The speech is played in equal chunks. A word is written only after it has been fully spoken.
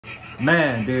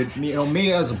Man, dude,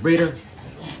 me as a breeder,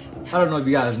 I don't know if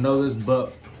you guys know this,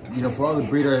 but for other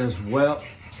breeders as well,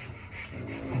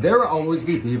 there will always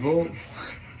be people,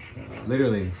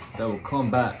 literally, that will come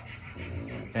back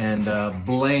and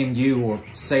blame you or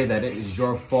say that it is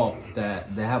your fault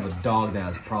that they have a dog that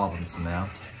has problems, man.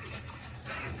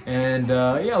 And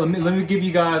yeah, let me give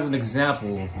you guys an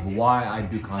example of why I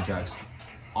do contracts.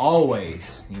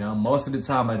 Always, most of the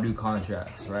time I do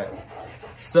contracts, right?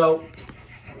 So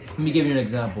let me give you an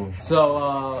example.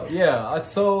 So yeah, I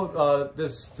sold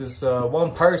this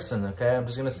one person. Okay, I'm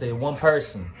just gonna say one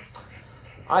person.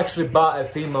 I actually bought a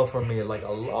female from me like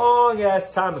a long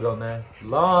ass time ago, man.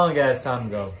 Long ass time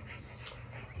ago.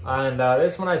 And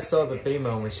this one I sold the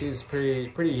female when she was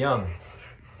pretty young.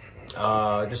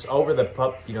 Just over the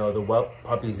the whelp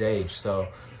puppy's age. So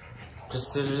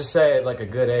just say like a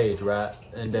good age, right?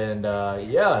 And then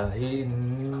yeah,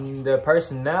 the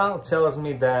person now tells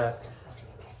me that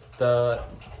the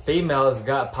female's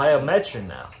got pyometra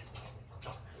now.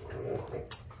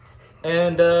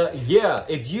 And yeah,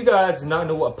 if you guys do not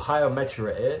know what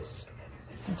pyometra is,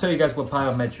 I'll tell you guys what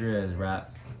pyometra is, right?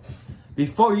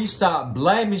 Before you start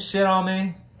blaming shit on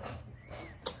me,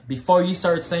 before you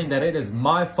start saying that it is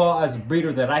my fault as a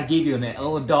breeder that I gave you an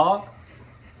ill dog,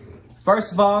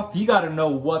 first of all, you got to know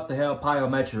what the hell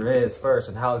pyometra is first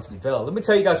and how it's developed. Let me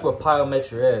tell you guys what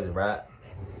pyometra is, right?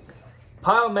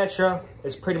 Pyometra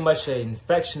is pretty much an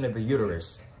infection of the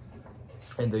uterus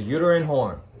and the uterine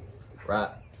horn, right?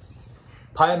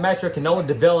 Pyometra can only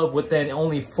develop within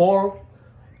only 4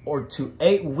 to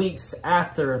 8 weeks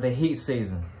after the heat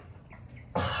season.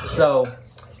 So,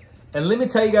 and let me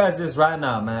tell you guys this right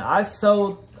now, man. I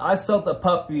sold the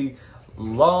puppy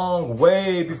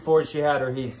way before she had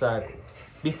her heat cycle.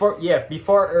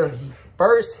 Before her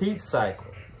first heat cycle.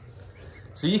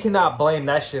 So you cannot blame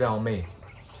that shit on me.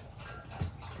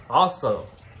 Also,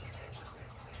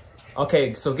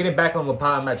 okay, so getting back on with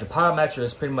pyometra. Pyometra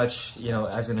is pretty much,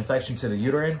 as an infection to the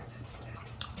uterus.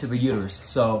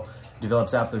 So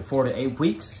develops after 4 to 8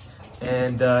 weeks.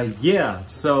 And yeah,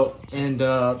 so, and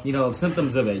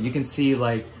symptoms of it, you can see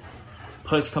like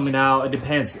pus coming out. It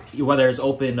depends whether it's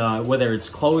open, whether it's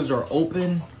closed or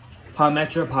open.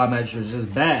 Pyometra is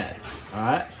just bad, all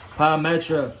right?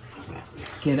 Pyometra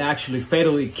can actually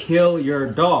fatally kill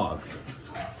your dog.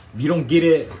 If you don't get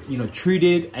it,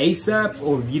 treated ASAP,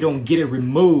 or if you don't get it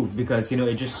removed because,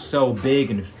 it's just so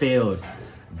big and filled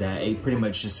that it pretty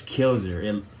much just kills her.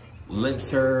 It limps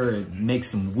her, it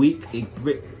makes them weak, it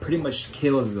pretty much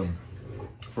kills them,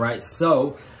 right?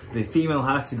 So the female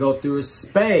has to go through a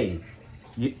spay.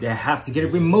 They have to get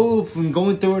it removed from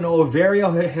going through an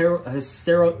ovarian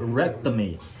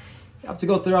hysterectomy. You have to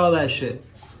go through all that shit.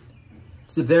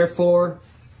 So therefore,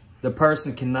 the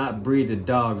person cannot breed the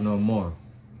dog no more.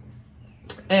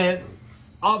 And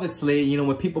obviously,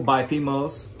 when people buy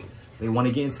females, they want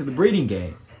to get into the breeding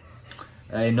game.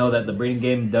 I know that the breeding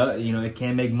game does, it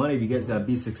can make money if you guys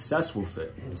be successful with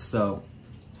it. So,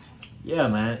 yeah,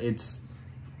 man,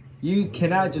 you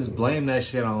cannot just blame that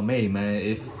shit on me, man.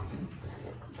 If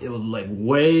it was like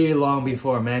way long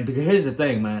before, man. Because here's the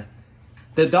thing, man.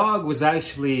 The dog was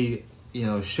actually,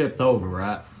 shipped over,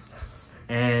 right?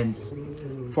 And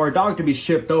for a dog to be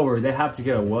shipped over, they have to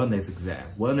get a wellness exam.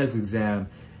 Wellness exam.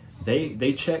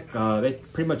 They check, they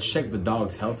pretty much check the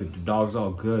dog's health. If the dog's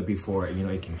all good before,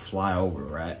 it can fly over,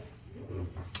 right?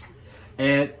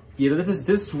 And, this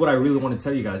is what I really want to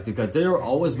tell you guys, because there will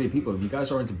always be people, if you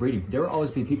guys are into breeding, there will always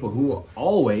be people who will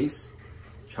always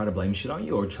try to blame shit on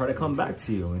you or try to come back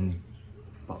to you and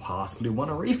possibly want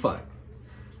a refund.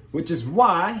 Which is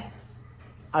why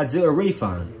I do a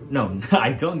refund. No,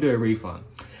 I don't do a refund.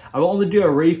 I will only do a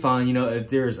refund, if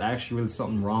there's actually really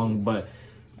something wrong, but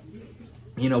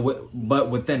but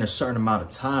within a certain amount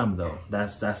of time, though.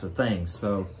 That's the thing.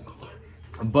 So,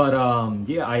 but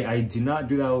yeah, I do not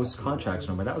do those contracts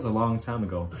no more. That was a long time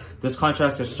ago. Those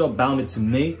contracts are still bounded to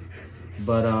me,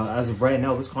 but as of right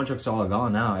now, those contracts are all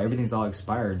gone now. Everything's all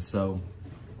expired. So,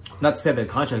 not to say that the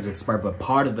contract's expired, but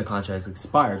part of the contract's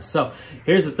expired. So,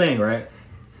 here's the thing, right?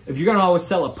 If you're gonna always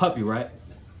sell a puppy, right?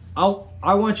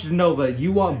 I want you to know that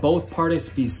you want both parties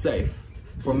to be safe.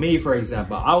 For me, for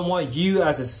example, I want you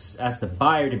as the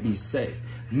buyer to be safe.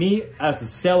 Me as the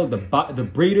seller, the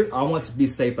breeder, I want to be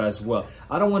safe as well.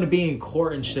 I don't want to be in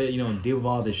court and shit, and deal with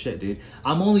all this shit, dude.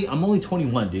 I'm only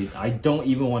 21, dude. I don't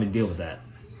even want to deal with that.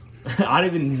 I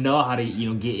don't even know how to,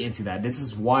 get into that. This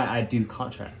is why I do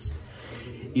contracts.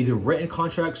 Either written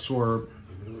contracts or,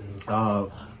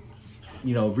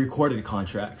 recorded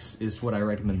contracts is what I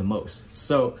recommend the most.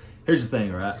 So here's the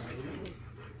thing, right?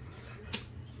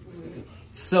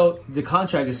 So the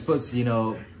contract is supposed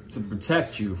to,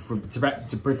 protect you,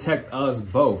 to protect us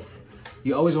both.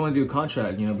 You always want to do a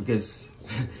contract, you know, because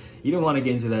you don't want to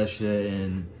get into that shit,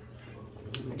 and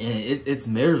it's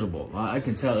miserable. I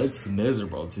can tell it's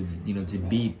miserable to, you know, to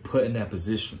be put in that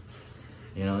position,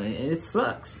 you know, and it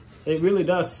sucks. It really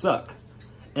does suck.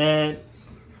 And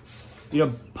you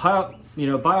know,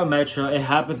 biometric, it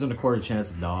happens in a quarter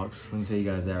chance of dogs. Let me tell you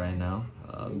guys that right now.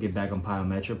 Get back on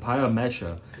biometric.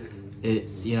 Biometric,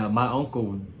 you know, my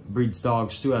uncle breeds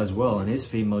dogs too as well, and his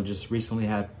female just recently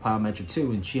had biometric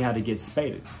too, and she had to get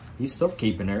spaded. He's still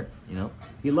keeping her, you know,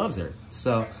 he loves her.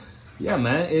 So yeah,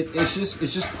 man, it's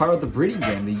just part of the breeding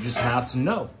game that you just have to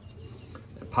know.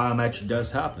 Biometric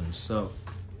does happen. So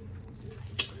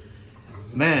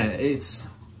man, it's,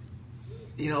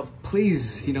 you know,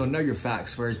 please, you know your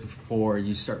facts first before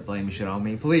you start blaming shit on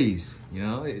me, please. You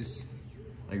know, it's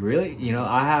like, really, you know,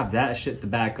 I have that shit to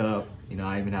back up. You know,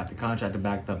 I even have the contract to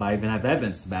back up. I even have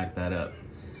evidence to back that up.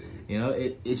 You know,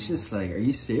 it's just like, are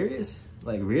you serious?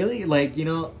 Like, really? Like, you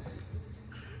know,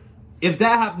 if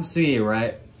that happens to me,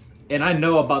 right, and I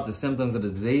know about the symptoms of the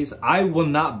disease, I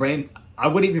wouldn't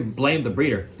even blame the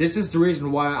breeder. This is the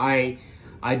reason why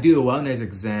I do a wellness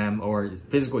exam or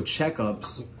physical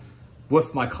checkups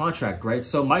with my contract, right?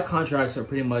 So my contracts are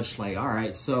pretty much like, all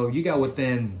right, so you got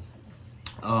within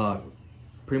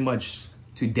pretty much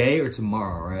today or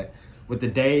tomorrow, right? With the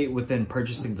day within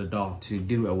purchasing the dog to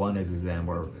do a wellness exam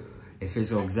or a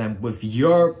physical exam with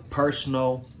your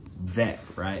personal vet,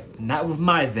 right? Not with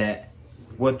my vet,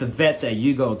 with the vet that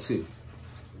you go to.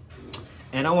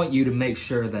 And I want you to make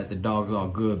sure that the dog's all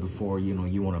good before, you know,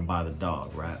 you want to buy the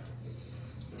dog, right?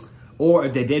 Or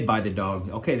if they did buy the dog,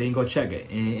 okay, then you go check it.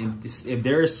 And if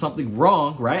there is something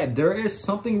wrong, right? If there is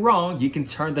something wrong, you can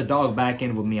turn the dog back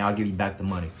in with me. I'll give you back the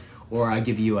money, or I'll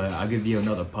give you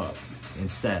another pup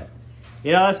instead.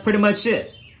 You know, that's pretty much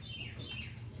it.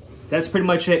 That's pretty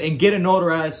much it. And get it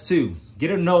notarized too.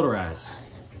 Get it notarized.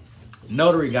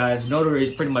 Notary, guys. Notary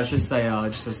is pretty much just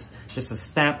a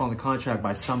stamp on the contract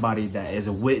by somebody that is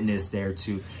a witness there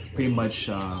to pretty much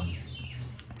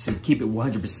to keep it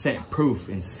 100% proof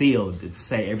and sealed, to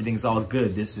say everything's all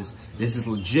good. This is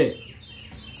legit.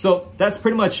 So that's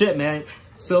pretty much it, man.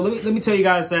 So let me tell you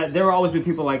guys that there will always be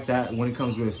people like that when it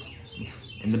comes with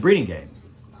in the breeding game,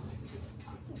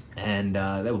 and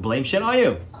they will blame shit on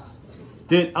you.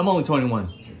 Dude, I'm only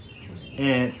 21,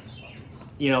 and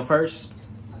you know, first,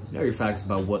 know your facts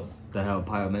about what the hell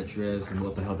biometric is and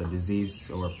what the hell the disease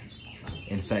or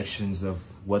infections of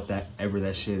whatever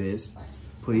that shit is,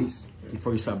 please,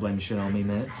 before you start blaming shit on me,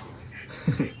 man.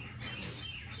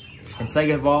 And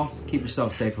second of all, keep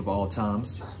yourself safe at all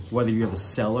times, whether you're the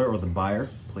seller or the buyer,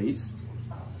 please.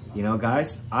 You know,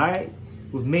 guys,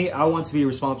 with me, I want to be a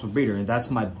responsible breeder, and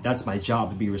that's my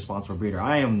job, to be a responsible breeder.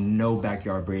 I am no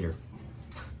backyard breeder.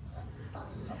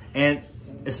 And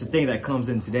it's the thing that comes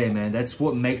in today, man. That's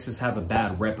what makes us have a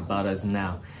bad rep about us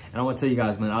now. And I want to tell you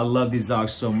guys, man, I love these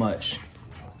dogs so much.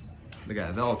 Look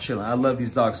at it, they're all chilling. I love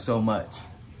these dogs so much.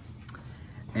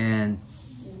 And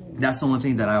that's the only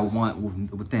thing that I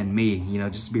want within me, you know,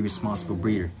 just to be a responsible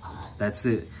breeder. That's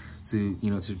it. To,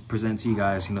 you know, to present to you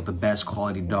guys, you know, the best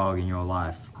quality dog in your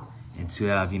life. And to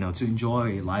have, you know, to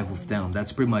enjoy life with them.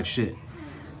 That's pretty much it.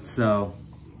 So,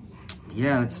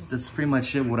 yeah, that's pretty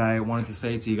much it, what I wanted to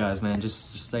say to you guys, man.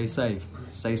 Just stay safe.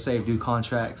 Stay safe, do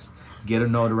contracts, get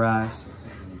them notarized,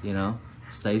 you know.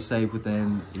 Stay safe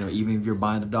within, you know, even if you're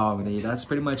buying the dog, that's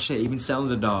pretty much it. Even selling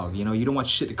the dog, you know, you don't want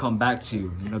shit to come back to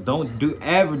you. You know, don't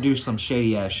ever do some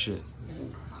shady ass shit.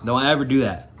 Don't ever do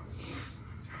that.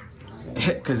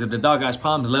 Because if the dog has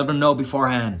problems, let them know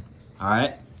beforehand. All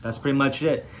right, that's pretty much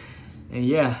it. And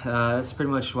yeah, that's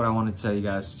pretty much what I wanted to tell you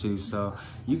guys too. So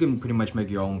you can pretty much make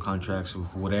your own contracts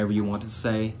with whatever you want to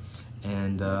say.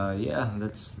 And yeah,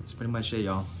 that's pretty much it,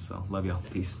 y'all. So love y'all.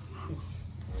 Peace.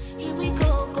 Here we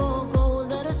go,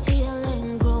 let us see.